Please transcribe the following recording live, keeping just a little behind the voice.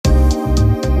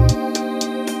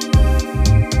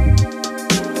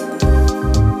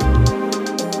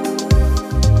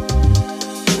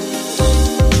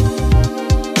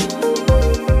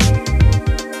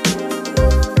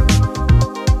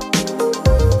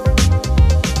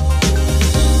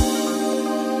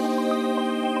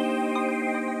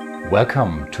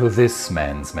Welcome to this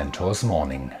Man's Mentors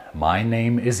Morning. My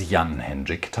name is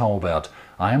Jan-Hendrik Taubert.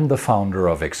 I am the founder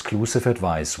of Exclusive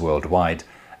Advice Worldwide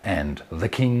and The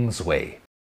King's Way.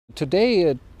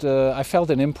 Today I felt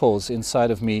an impulse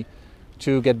inside of me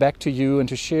to get back to you and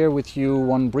to share with you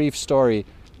one brief story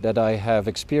that I have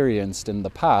experienced in the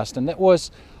past, and that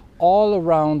was all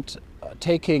around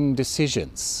taking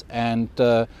decisions and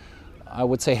I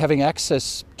would say having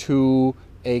access to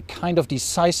a kind of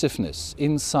decisiveness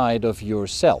inside of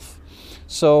yourself.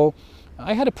 So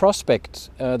I had a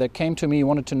prospect that came to me,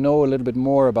 wanted to know a little bit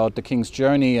more about the King's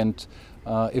journey and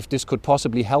if this could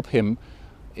possibly help him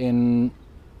in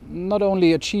not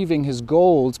only achieving his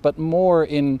goals, but more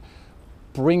in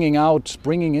bringing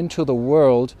into the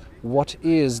world what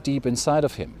is deep inside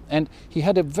of him. And he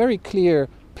had a very clear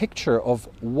picture of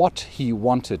what he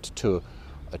wanted to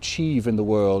achieve in the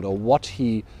world, or what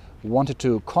he wanted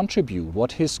to contribute,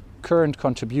 what his current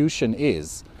contribution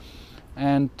is.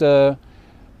 And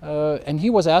he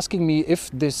was asking me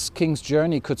if this King's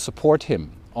journey could support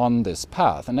him on this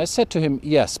path. And I said to him,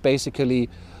 yes, basically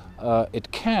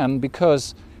it can,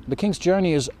 because the King's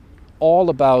journey is all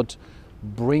about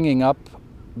bringing up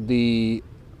the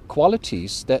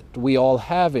qualities that we all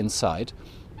have inside,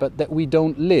 but that we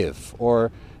don't live,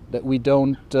 or that we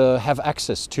don't have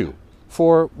access to.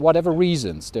 For whatever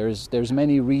reasons, there's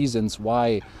many reasons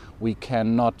why we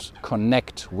cannot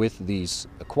connect with these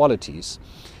qualities.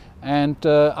 And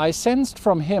I sensed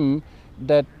from him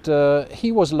that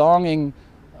he was longing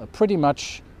pretty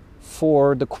much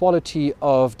for the quality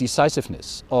of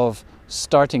decisiveness, of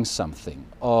starting something,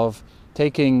 of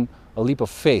taking a leap of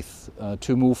faith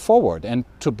to move forward and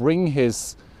to bring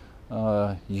his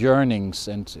yearnings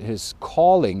and his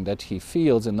calling that he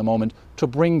feels in the moment, to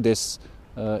bring this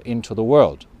into the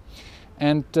world.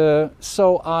 And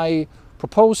so I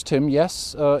proposed him,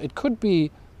 yes, it could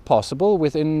be possible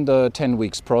within the 10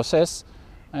 weeks process,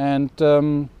 and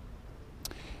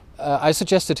I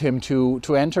suggested him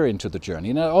to enter into the journey.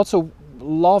 And I also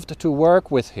loved to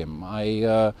work with him.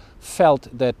 I felt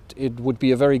that it would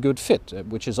be a very good fit,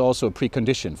 which is also a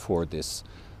precondition for this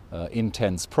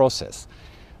intense process.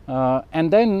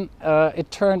 And then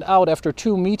it turned out, after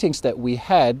 2 meetings that we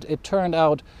had, it turned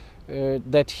out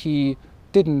that he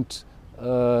didn't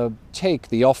take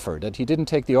the offer,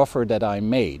 that I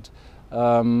made.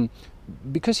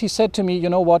 Because he said to me, you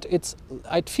know what,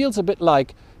 it feels a bit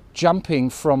like jumping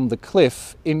from the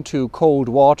cliff into cold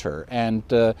water, and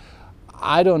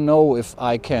I don't know if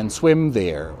I can swim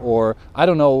there, or I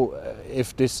don't know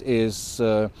if this is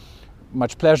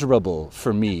much pleasurable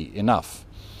for me enough.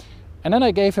 And then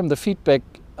I gave him the feedback,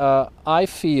 I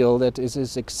feel that it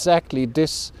is exactly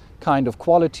this kind of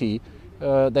quality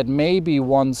that maybe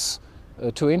wants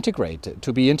to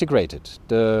be integrated,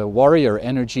 the warrior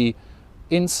energy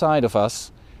inside of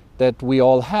us that we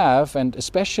all have, and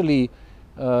especially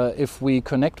if we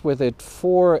connect with it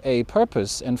for a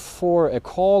purpose and for a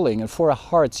calling and for a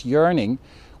heart's yearning,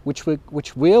 which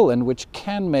will and which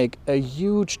can make a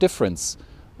huge difference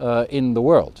in the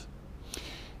world.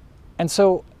 And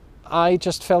so I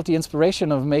just felt the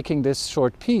inspiration of making this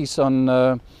short piece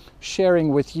on sharing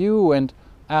with you and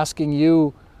asking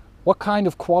you, what kind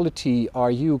of quality are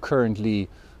you currently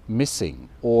missing,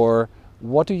 or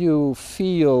what do you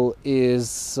feel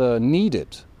is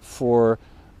needed for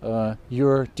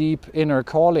your deep inner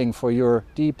calling, for your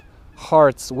deep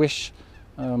heart's wish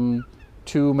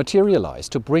to materialize,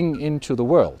 to bring into the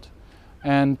world.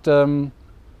 And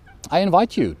I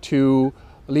invite you to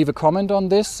leave a comment on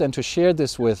this and to share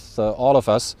this with all of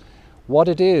us, what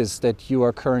it is that you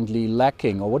are currently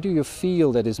lacking, or what do you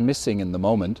feel that is missing in the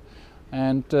moment.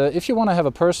 And if you want to have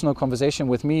a personal conversation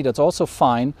with me, that's also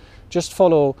fine. Just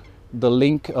follow the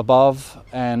link above,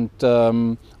 and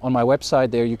on my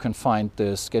website there you can find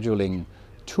the scheduling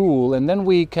tool, and then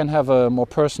we can have a more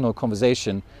personal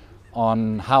conversation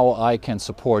on how I can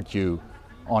support you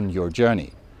on your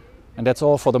journey. And that's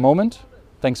all for the moment.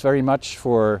 Thanks very much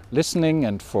for listening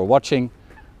and for watching,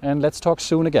 and let's talk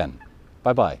soon again.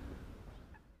 Bye-bye.